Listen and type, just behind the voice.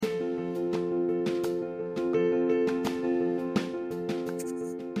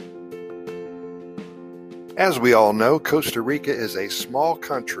As we all know, Costa Rica is a small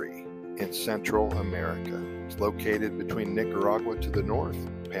country in Central America. It's located between Nicaragua to the north,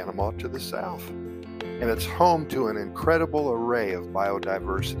 Panama to the south, and it's home to an incredible array of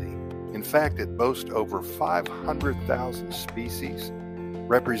biodiversity. In fact, it boasts over 500,000 species,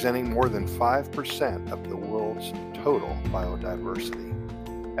 representing more than 5% of the world's total biodiversity.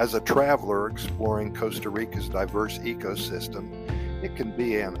 As a traveler exploring Costa Rica's diverse ecosystem, it can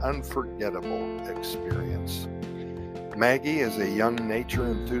be an unforgettable experience. Maggie is a young nature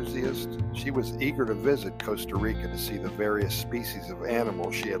enthusiast. She was eager to visit Costa Rica to see the various species of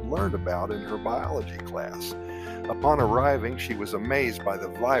animals she had learned about in her biology class. Upon arriving, she was amazed by the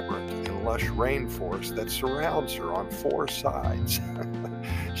vibrant and lush rainforest that surrounds her on four sides.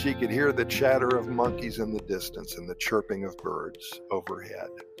 She could hear the chatter of monkeys in the distance and the chirping of birds overhead.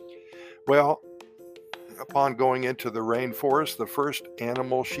 Well, upon going into the rainforest, the first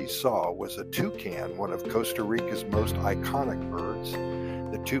animal she saw was a toucan, one of Costa Rica's most iconic birds.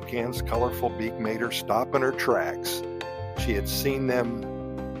 The toucan's colorful beak made her stop in her tracks. She had seen them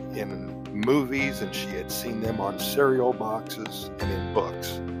in movies and she had seen them on cereal boxes and in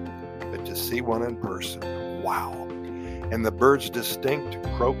books. But to see one in person, wow! And the bird's distinct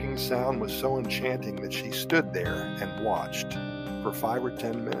croaking sound was so enchanting that she stood there and watched for 5 or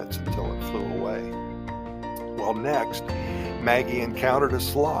 10 minutes until it flew away. Well, next, Maggie encountered a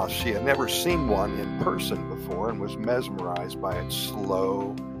sloth. She had never seen one in person before and was mesmerized by its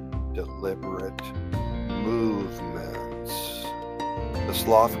slow, deliberate movements. The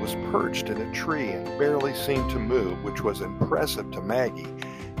sloth was perched in a tree and barely seemed to move, which was impressive to Maggie,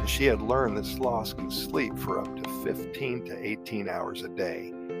 as she had learned that sloths can sleep for up to 15 to 18 hours a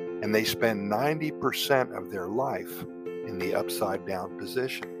day, and they spend 90% of their life in the upside-down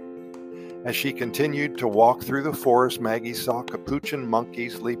position. As she continued to walk through the forest, Maggie saw capuchin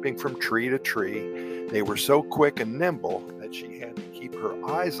monkeys leaping from tree to tree. They were so quick and nimble that she had to keep her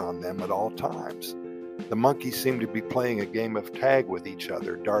eyes on them at all times. The monkeys seemed to be playing a game of tag with each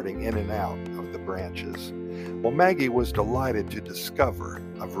other, darting in and out of the branches. Well, Maggie was delighted to discover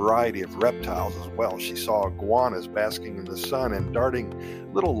a variety of reptiles as well. She saw iguanas basking in the sun and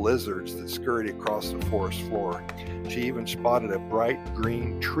darting little lizards that scurried across the forest floor. She even spotted a bright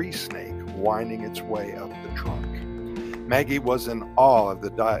green tree snake winding its way up the trunk. Maggie was in awe of the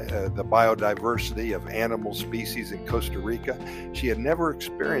biodiversity of animal species in Costa Rica. She had never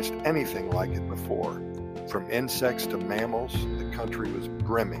experienced anything like it before. From insects to mammals, the country was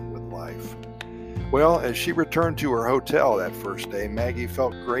brimming with life. Well, as she returned to her hotel that first day, Maggie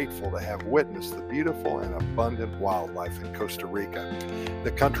felt grateful to have witnessed the beautiful and abundant wildlife in Costa Rica.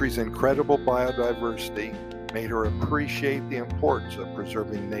 The country's incredible biodiversity made her appreciate the importance of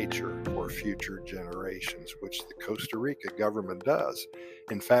preserving nature for future generations, which the Costa Rica government does.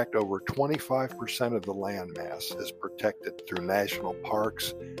 In fact, over 25% of the landmass is protected through national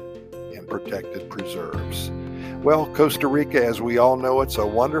parks and protected preserves. Well, Costa Rica, as we all know, it's a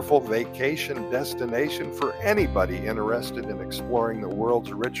wonderful vacation destination for anybody interested in exploring the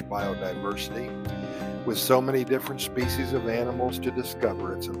world's rich biodiversity. With so many different species of animals to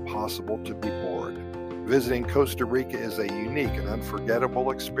discover, it's impossible to be bored. Visiting Costa Rica is a unique and unforgettable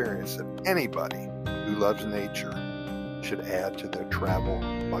experience that anybody who loves nature should add to their travel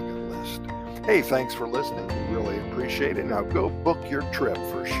bucket list. Hey, thanks for listening. We really appreciate it. Now go book your trip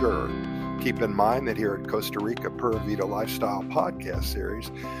for sure. Keep in mind that here at Costa Rica Pura Vida Lifestyle Podcast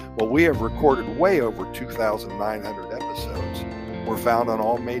Series, well, we have recorded way over 2,900 episodes. We're found on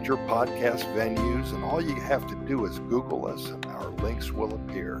all major podcast venues, and all you have to do is Google us and our links will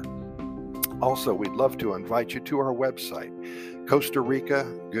appear. Also, we'd love to invite you to our website, Costa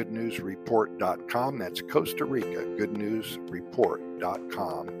Rica Good News Report.com. That's Costa Rica Good News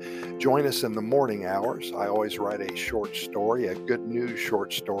Report.com. Join us in the morning hours. I always write a short story, a good news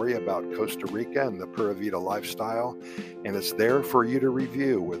short story about Costa Rica and the Pura Vida lifestyle, and it's there for you to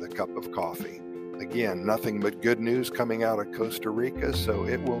review with a cup of coffee. Again, nothing but good news coming out of Costa Rica, so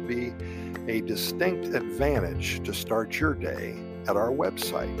it will be a distinct advantage to start your day at our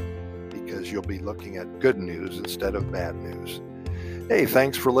website, because you'll be looking at good news instead of bad news. Hey,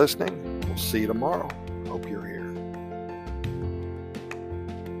 thanks for listening. We'll see you tomorrow. Hope you're here.